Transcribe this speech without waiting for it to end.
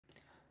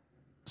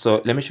So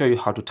let me show you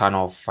how to turn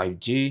off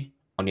 5G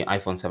on your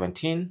iPhone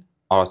 17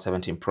 or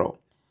 17 Pro.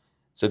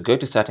 So go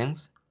to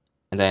settings,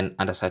 and then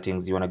under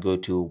settings, you want to go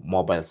to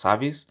mobile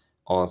service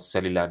or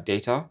cellular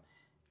data,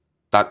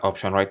 that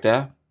option right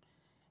there.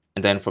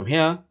 And then from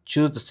here,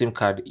 choose the SIM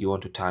card you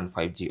want to turn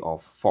 5G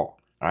off for.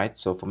 All right.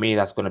 So for me,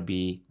 that's going to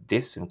be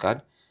this SIM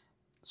card.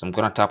 So I'm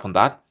going to tap on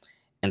that.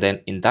 And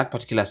then in that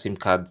particular SIM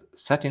card's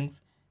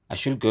settings, I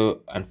should go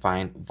and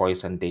find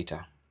voice and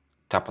data.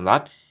 Tap on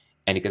that.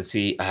 And you can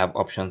see I have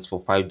options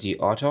for 5G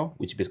auto,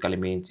 which basically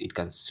means it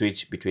can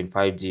switch between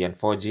 5G and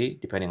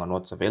 4G depending on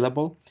what's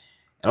available.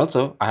 And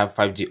also I have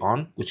 5G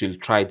on, which will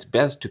try its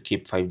best to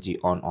keep 5G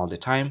on all the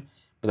time.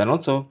 But then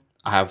also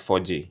I have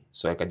 4G,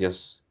 so I can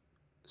just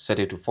set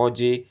it to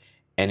 4G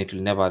and it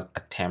will never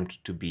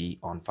attempt to be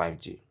on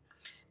 5G.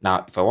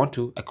 Now, if I want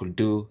to, I could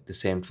do the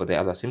same for the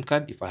other SIM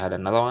card if I had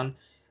another one.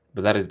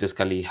 But that is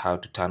basically how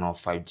to turn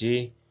off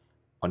 5G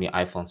on your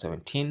iPhone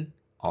 17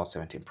 or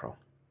 17 Pro.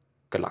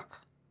 Good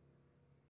luck.